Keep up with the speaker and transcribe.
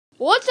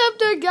What's up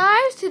there,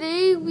 guys?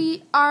 Today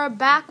we are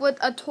back with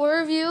a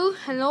toy review.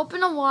 Hasn't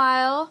opened a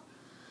while.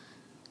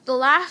 The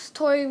last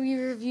toy we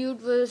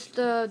reviewed was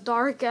the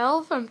Dark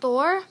Elf from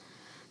Thor.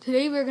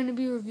 Today we're going to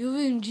be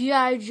reviewing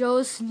G.I.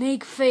 Joe's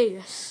Snake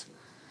Face.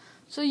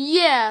 So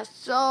yeah,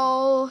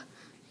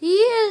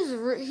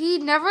 he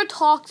never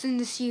talks in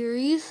the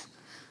series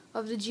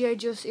of the G.I.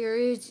 Joe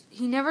series.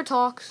 He never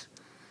talks.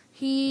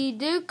 He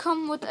did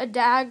come with a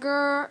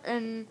dagger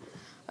and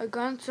a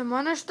gun, some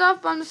other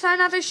stuff, but on the side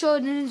that they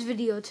showed in his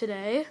video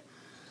today.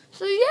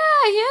 So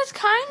yeah, he has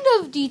kind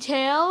of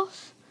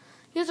details.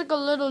 He has like a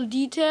little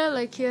detail,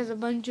 like he has a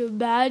bunch of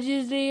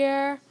badges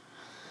there.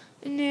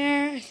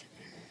 Yeah.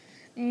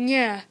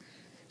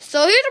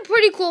 So here's a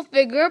pretty cool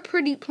figure,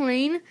 pretty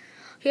plain.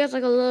 He has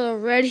like a little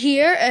red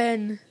here,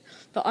 and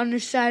the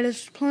underside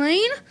is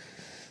plain.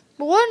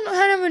 But what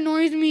kind of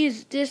annoys me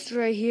is this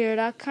right here.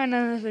 That kind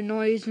of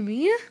annoys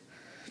me.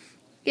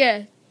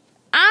 Yeah.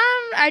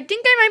 I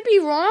think I might be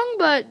wrong,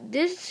 but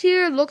this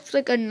here looks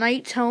like a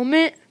knight's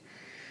helmet.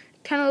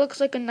 Kind of looks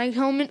like a knight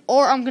helmet,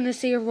 or I'm going to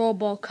say a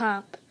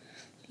RoboCop.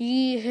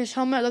 His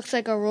helmet looks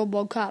like a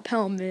RoboCop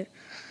helmet,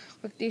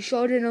 like they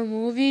showed in the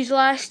movies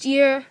last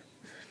year.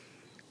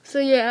 So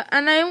yeah,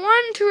 and I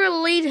wanted to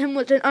relate him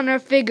with another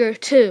figure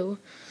too.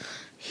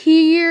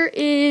 Here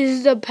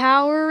is the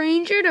Power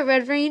Ranger, the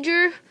Red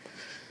Ranger,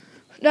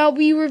 that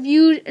we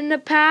reviewed in the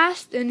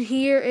past, and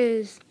here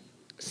is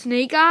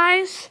Snake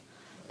Eyes.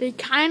 They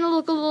kind of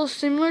look a little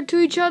similar to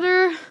each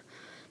other.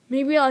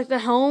 Maybe like the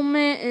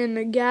helmet and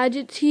the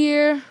gadgets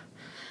here.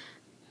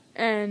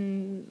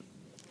 And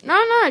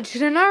not much.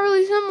 They're not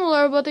really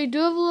similar, but they do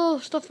have a little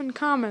stuff in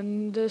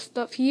common. The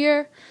stuff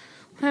here,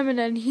 and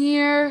then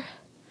here.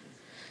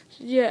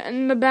 Yeah,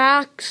 and the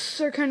backs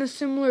are kind of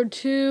similar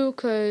too,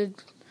 because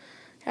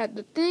had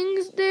the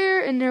things there,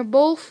 and they're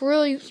both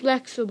really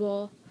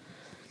flexible.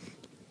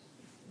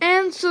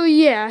 And so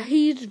yeah,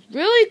 he's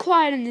really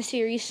quiet in the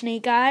series,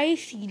 Snake Eyes.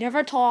 He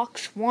never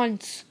talks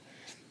once.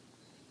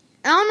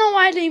 I don't know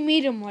why they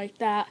made him like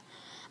that.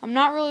 I'm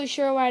not really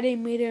sure why they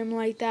made him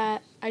like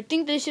that. I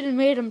think they should have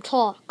made him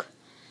talk,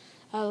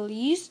 at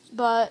least.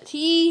 But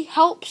he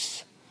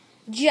helps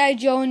G.I.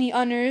 Joe and the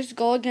others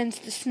go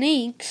against the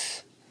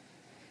snakes.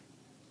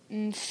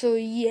 And so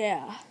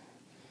yeah.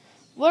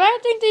 What I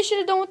think they should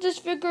have done with this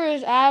figure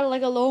is add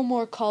like a little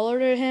more color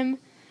to him.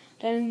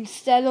 Then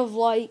instead of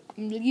like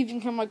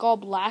leaving him like all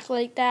black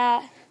like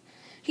that,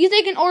 he's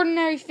like an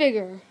ordinary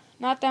figure.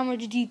 Not that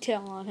much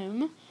detail on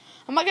him.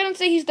 I'm not gonna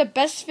say he's the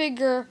best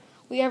figure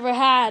we ever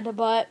had,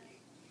 but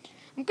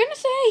I'm gonna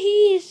say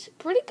he's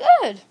pretty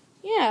good.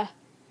 Yeah,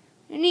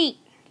 neat.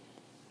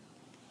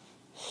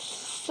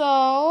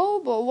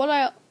 So, but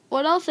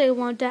what else I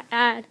want to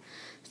add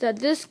is that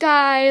this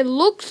guy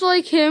looks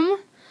like him,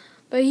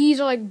 but he's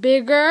like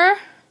bigger,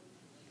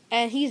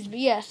 and he's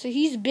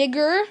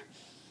bigger.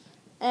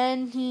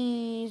 And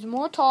he's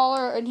more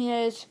taller, and he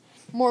has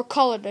more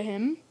color to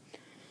him.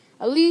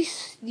 At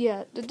least,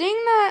 yeah. So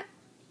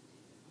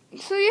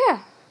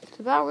yeah, that's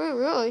about it,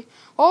 really.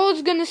 All I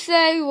was going to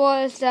say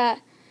was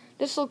that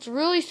this looks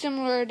really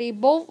similar. They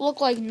both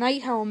look like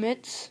knight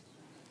helmets.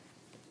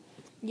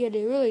 Yeah,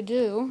 they really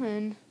do.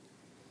 And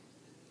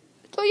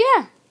so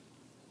yeah.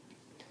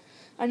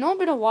 I know it's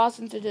been a while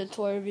since I did a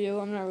toy review.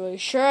 I'm not really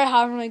sure. I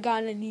haven't really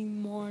gotten any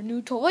more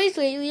new toys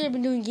lately. I've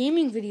been doing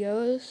gaming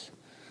videos.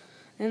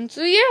 And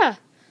so yeah,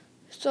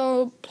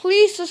 so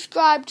please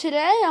subscribe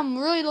today. I'm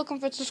really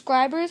looking for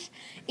subscribers.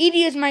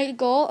 80 is my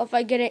goal. If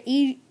I get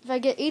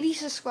 80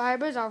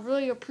 subscribers, I'll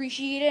really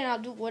appreciate it, and I'll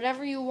do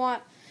whatever you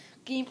want.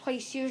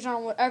 Gameplay series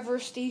on whatever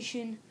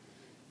station,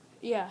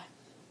 on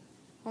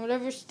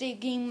whatever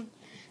game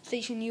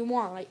station you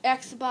want, like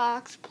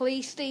Xbox,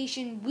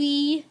 PlayStation,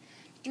 Wii,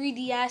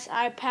 3DS,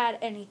 iPad,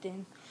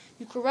 anything.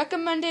 You can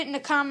recommend it in the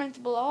comments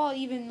below. I'll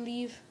even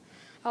leave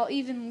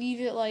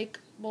it like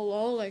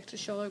below, like to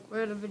show like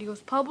where the video is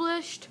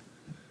published.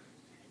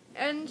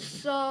 And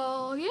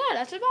so yeah,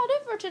 that's about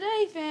it for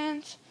today,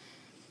 fans.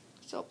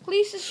 So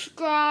please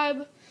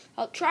subscribe.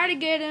 I'll try to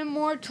get in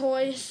more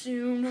toys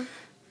soon.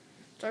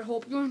 So I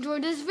hope you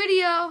enjoyed this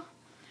video.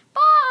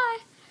 Bye,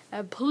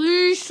 and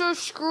please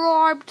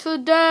subscribe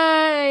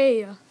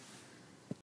today.